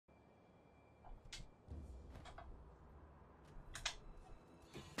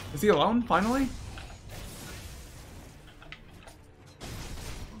Is he alone, finally?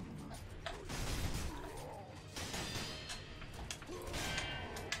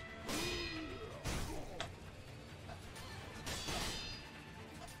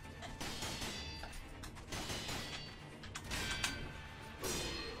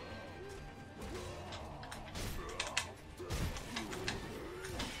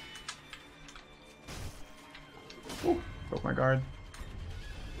 Ooh, broke my guard.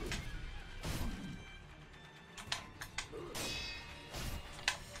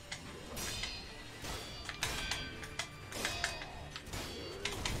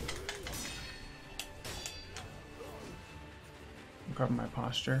 Cover my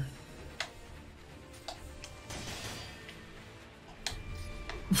posture.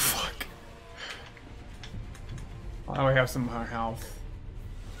 Fuck. Oh, we have some more health.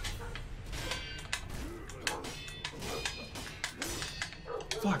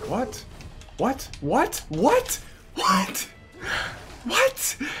 Fuck, what? What? What? What? What?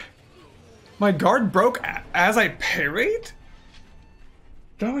 What? My guard broke as I parried?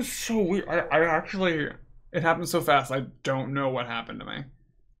 That was so weird. I actually... It happened so fast, I don't know what happened to me.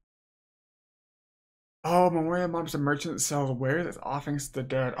 Oh, Memorial Mobs and Merchant sells where this offerings to the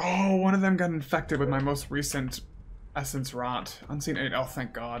dead. Oh, one of them got infected with my most recent Essence Rot. Unseen 8. Oh,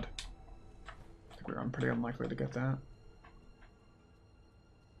 thank God. I think I'm pretty unlikely to get that.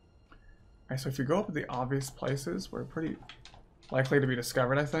 Alright, so if you go up to the obvious places, we're pretty likely to be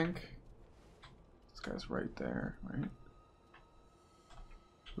discovered, I think. This guy's right there, right?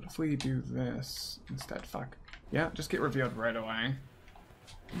 What if we do this instead? Fuck. Yeah, just get revealed right away.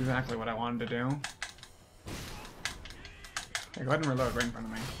 Exactly what I wanted to do. Okay, go ahead and reload right in front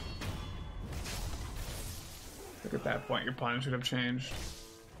of me. I think at that point your plan should have changed.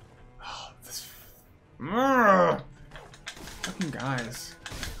 Oh, this... Fucking guys.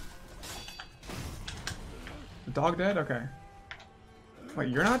 The dog dead? Okay. Wait,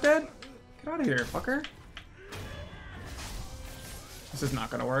 you're not dead? Get out of here, fucker. This is not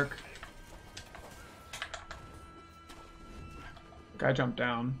gonna work. Guy jumped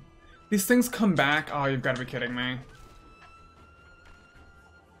down. These things come back. Oh, you've got to be kidding me.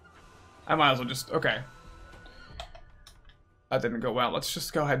 I might as well just... Okay. That didn't go well. Let's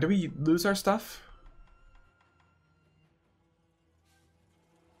just go ahead. Did we lose our stuff?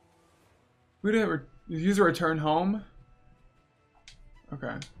 We didn't use a return home?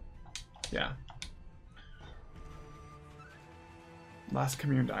 Okay. Yeah. Last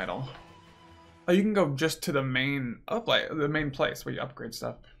communed idol. Oh, you can go just to the main the main place where you upgrade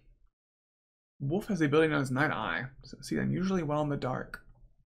stuff. Wolf has the ability known as Night Eye. See unusually well in the dark.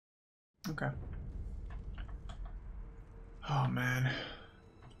 Okay. Oh man.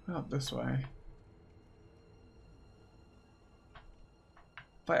 Not this way.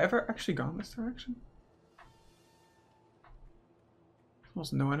 Have I ever actually gone this direction? There's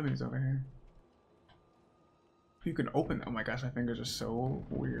almost no enemies over here. You can open them. Oh my gosh, my fingers are so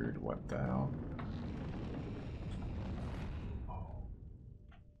weird. What the hell? Oh.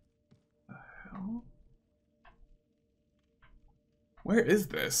 The hell? Where is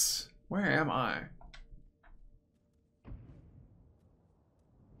this? Where am I?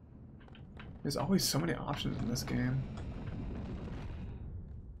 There's always so many options in this game.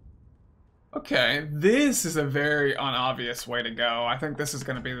 Okay, this is a very unobvious way to go. I think this is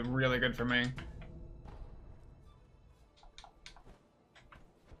going to be really good for me.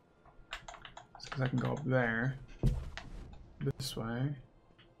 Because I can go up there, this way,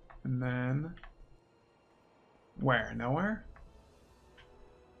 and then, where? Nowhere?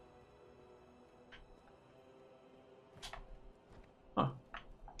 Huh.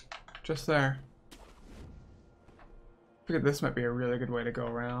 Just there. I figured this might be a really good way to go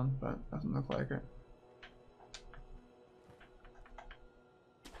around, but doesn't look like it.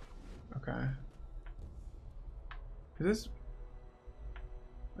 Okay. Is this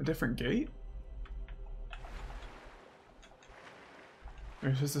a different gate? Or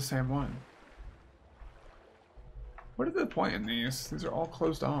is this the same one? What is the point in these? These are all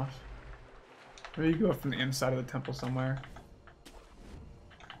closed off. Maybe you go from the inside of the temple somewhere.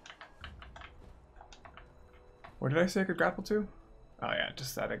 Where did I say I could grapple to? Oh yeah,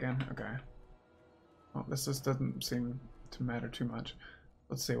 just that again. Okay. Well, this just doesn't seem to matter too much.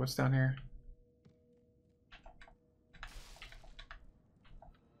 Let's see, what's down here?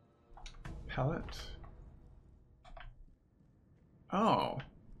 Pellet. Oh.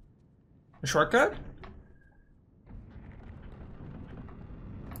 A shortcut?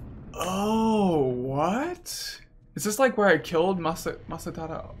 Oh, what? Is this like where I killed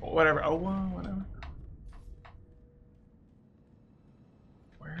Masatata? Whatever. Oh, whatever.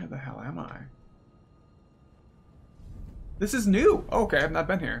 Where the hell am I? This is new. Oh, okay, I've not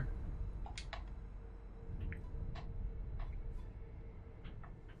been here.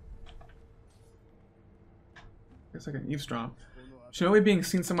 Guess I can eavesdrop. Shinobi being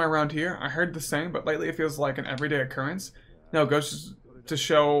seen somewhere around here. I heard the saying, but lately it feels like an everyday occurrence. No, it goes to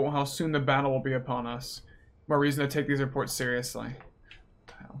show how soon the battle will be upon us. More reason to take these reports seriously. What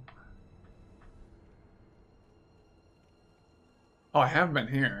the hell? Oh, I have been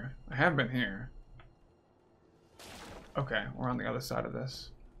here. I have been here. Okay, we're on the other side of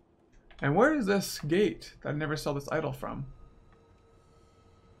this. And where is this gate that I never saw this idol from?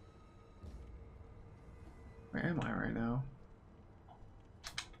 Where am I right now?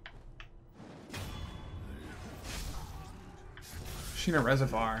 Shina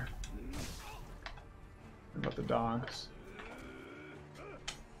Reservoir. What about the dogs?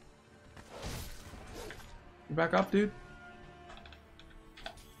 You back up, dude?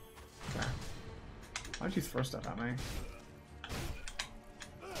 Okay. Why'd you throw stuff at me?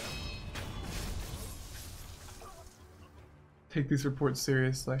 Take these reports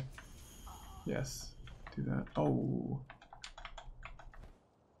seriously. Yes. Do that. Oh.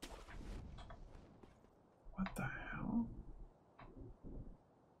 What the hell?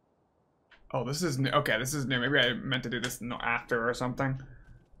 Oh, this is new. Okay, this is new. Maybe I meant to do this after or something.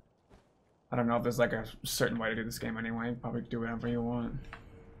 I don't know if there's like a certain way to do this game anyway. Probably do whatever you want.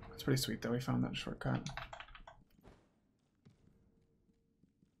 It's pretty sweet though. We found that shortcut.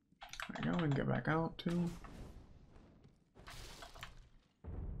 There you go. We can get back out too.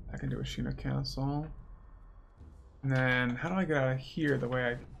 I can do a Shina Castle. And then, how do I get out of here the way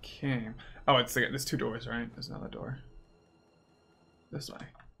I came? Oh, it's like, there's two doors, right? There's another door. This way.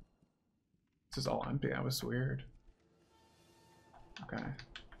 This is all empty. That was weird. Okay.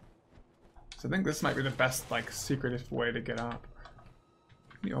 So I think this might be the best, like, secretive way to get up.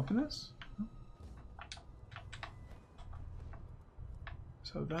 Can you open this?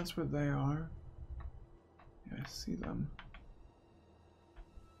 So that's where they are. Yeah, I see them.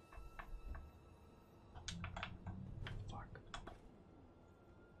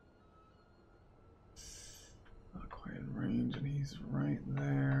 Range, and he's right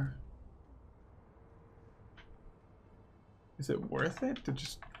there. Is it worth it to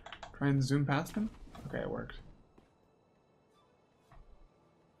just try and zoom past him? Okay, it worked.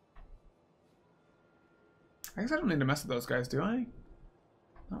 I guess I don't need to mess with those guys, do I?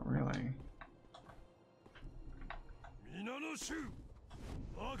 Not really.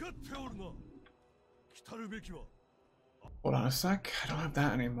 Hold on a sec. I don't have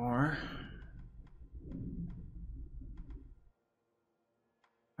that anymore.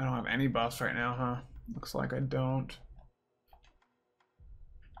 I don't have any buffs right now, huh? Looks like I don't.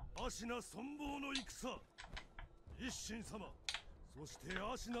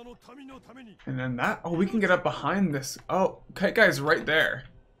 And then that, oh, we can get up behind this. Oh, Kite Guy's right there.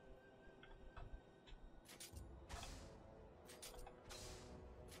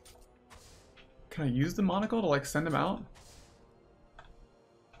 Can I use the monocle to like send him out?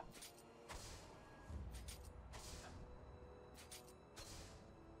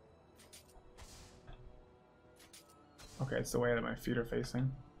 Okay, it's the way that my feet are facing.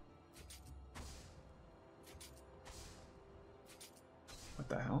 What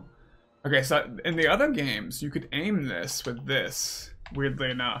the hell? Okay, so in the other games, you could aim this with this,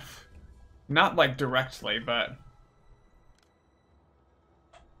 weirdly enough. Not like directly, but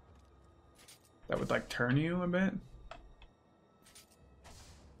that would like turn you a bit.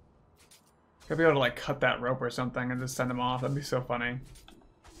 I'd be able to like cut that rope or something and just send them off. That'd be so funny.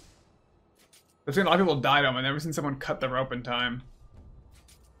 I've seen a lot of people die though. I've never seen someone cut the rope in time.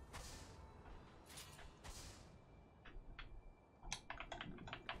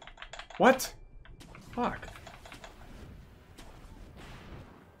 What? Fuck.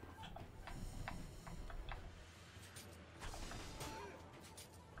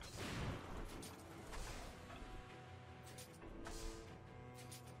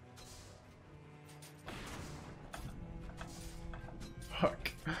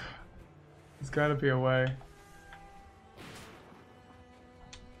 Fuck. There's gotta be a way.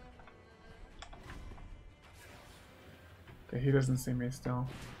 Okay, he doesn't see me still.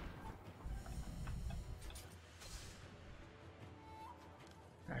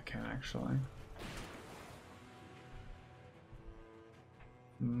 I can actually.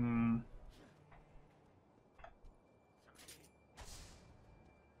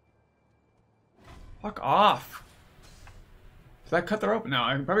 Fuck off. Did I cut the rope? No,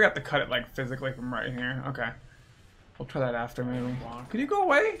 I probably have to cut it like physically from right here. Okay. We'll try that after maybe. Can you go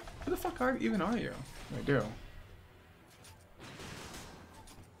away? Who the fuck even are you? I do.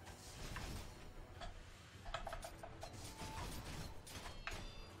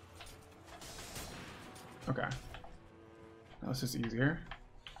 Okay. That was just easier.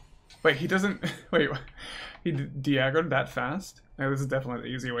 Wait, he doesn't... Wait, he de-aggroed that fast? Yeah, this is definitely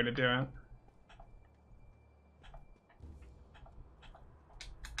the easier way to do it.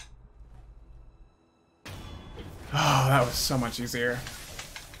 Oh, that was so much easier.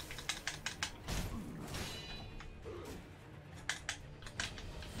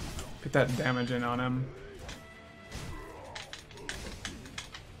 Get that damage in on him.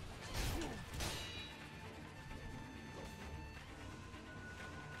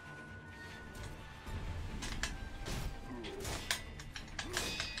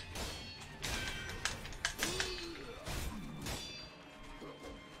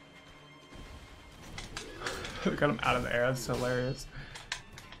 Got him out of the air, that's hilarious.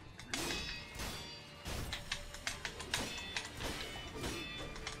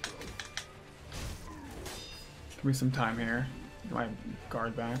 Give me some time here. Get my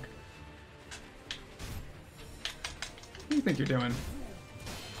guard back. What do you think you're doing?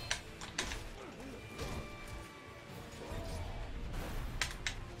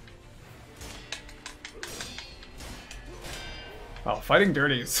 Oh, fighting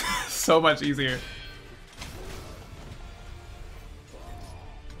dirty is so much easier.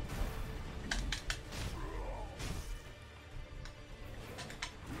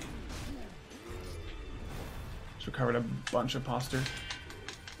 Recovered a bunch of posture.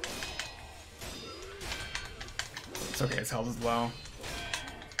 It's okay, his health is low.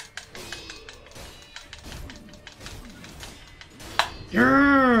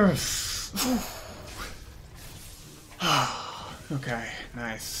 Yes! Okay,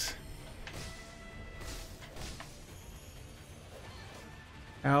 nice.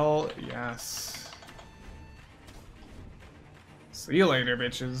 Hell yes. See you later,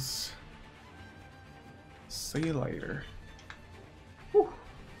 bitches. See you later.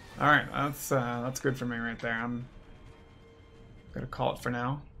 Alright, that's good for me right there. I'm gonna call it for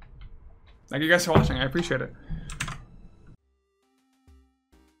now. Thank you guys for watching, I appreciate it.